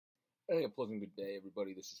Hey, a pleasant good day,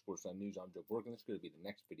 everybody. This is Sports Fan News. I'm Joe Burke, and this is going to be the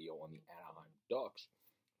next video on the Anaheim Ducks.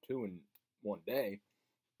 2 in 1 day,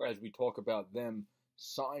 as we talk about them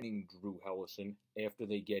signing Drew Helleson after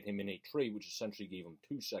they get him in a trade, which essentially gave him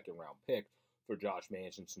 2 second-round picks for Josh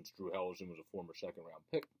Manson, since Drew Helleson was a former second-round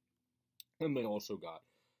pick. And they also got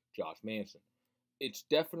Josh Manson. It's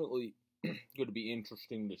definitely going to be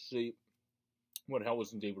interesting to see what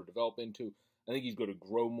Helleson's able to develop into. I think he's going to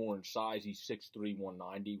grow more in size. He's 6'3",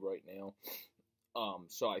 190 right now.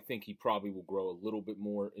 So I think he probably will grow a little bit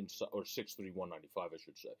more in, or 6'3", 195, I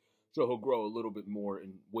should say. So he'll grow a little bit more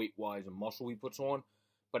in weight-wise and muscle he puts on.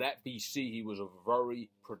 But at BC, he was a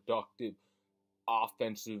very productive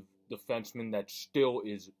offensive defenseman that still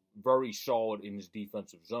is very solid in his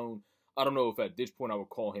defensive zone. I don't know if at this point I would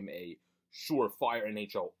call him a surefire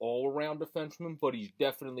NHL all-around defenseman, but he's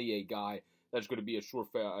definitely a guy that's going to be a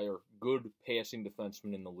surefire, good passing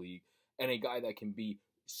defenseman in the league, and a guy that can be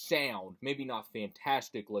sound, maybe not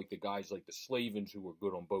fantastic like the guys like the Slavins who were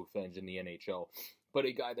good on both ends in the NHL, but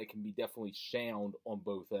a guy that can be definitely sound on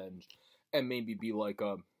both ends, and maybe be like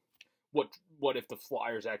what if the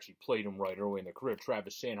Flyers actually played him right early in their career?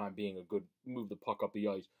 Travis Sanheim being a good move the puck up the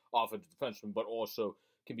ice offensive defenseman, but also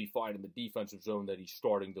can be fine in the defensive zone that he's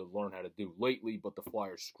starting to learn how to do lately, but the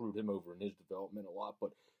Flyers screwed him over in his development a lot.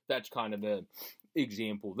 But that's kind of an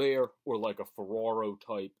example there, or like a Ferraro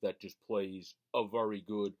type that just plays a very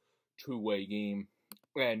good two-way game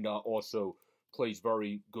and also plays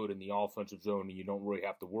very good in the offensive zone, and you don't really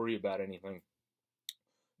have to worry about anything.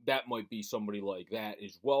 That might be somebody like that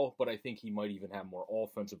as well, but I think he might even have more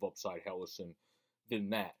offensive upside, Helleson, than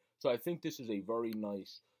that. So I think this is a very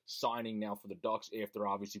nice signing now for the Ducks after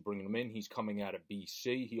obviously bringing him in. He's coming out of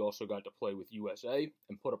BC. He also got to play with USA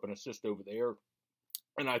and put up an assist over there,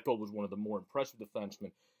 and I thought was one of the more impressive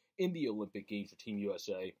defensemen in the Olympic Games for Team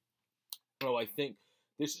USA. So I think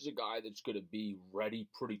this is a guy that's going to be ready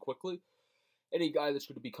pretty quickly, and a guy that's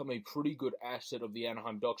going to become a pretty good asset of the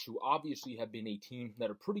Anaheim Ducks, who obviously have been a team that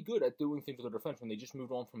are pretty good at doing things with their defensemen. They just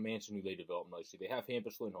moved on from Manson, who they developed nicely. They have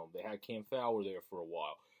Hampus Lindholm. They had Cam Fowler there for a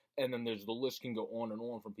while. And then there's the list can go on and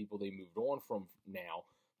on from people they moved on from now,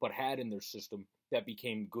 but had in their system that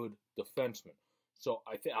became good defensemen. So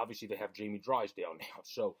I think obviously they have Jamie Drysdale now.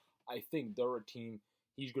 So I think they're a team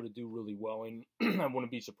he's going to do really well in. I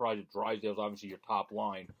wouldn't be surprised if Drysdale's obviously your top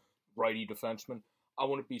line righty defenseman. I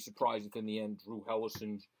wouldn't be surprised if in the end Drew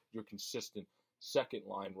Helleson's your consistent second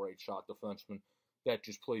line right shot defenseman that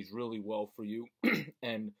just plays really well for you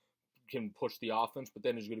and can push the offense, but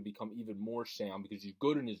then is going to become even more sound because he's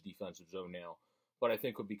good in his defensive zone now, but I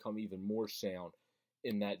think will become even more sound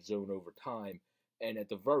in that zone over time. And at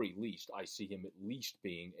the very least, I see him at least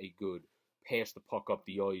being a good pass the puck up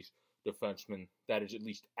the ice defenseman that is at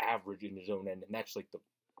least average in his own end, and that's like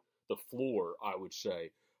the floor, I would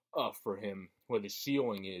say, for him. Where the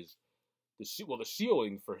ceiling is, the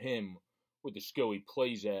ceiling for him with the skill he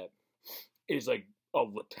plays at is like a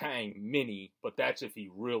Letang mini, but that's if he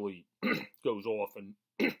really goes off and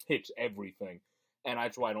hits everything. And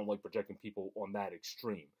that's why I don't like projecting people on that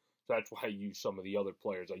extreme. So that's why I use some of the other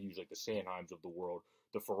players. I use like the Sanheims of the world,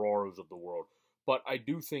 the Ferraros of the world. But I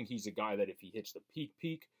do think he's a guy that if he hits the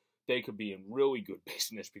peak, they could be in really good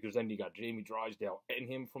business, because then you got Jamie Drysdale and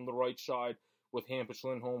him from the right side with Hampus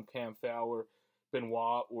Lindholm, Cam Fowler,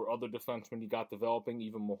 Benoit, or other defensemen you got developing.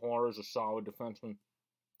 Even Mahara's a solid defenseman.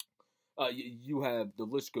 You have, the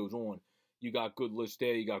list goes on. You got good list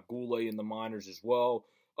there. You got Goulet in the minors as well.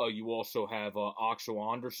 You also have Oxo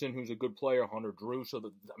Anderson, who's a good player, Hunter Drew. So,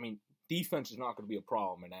 defense is not going to be a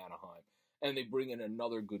problem in Anaheim. And they bring in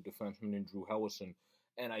another good defenseman in Drew Helleson.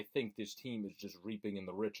 And I think this team is just reaping in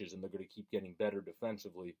the riches, and they're going to keep getting better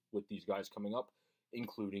defensively with these guys coming up,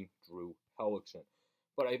 including Drew Helleson.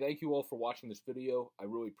 But I thank you all for watching this video. I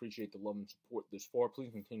really appreciate the love and support this far.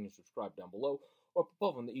 Please continue to subscribe down below or up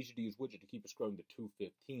above on the easy-to-use widget to keep us growing to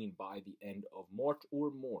 215 by the end of March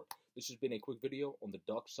or more. This has been a quick video on the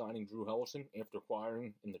Ducks signing Drew Helleson after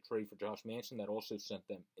acquiring in the trade for Josh Manson that also sent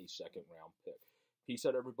them a second-round pick. Peace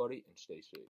out, everybody, and stay safe.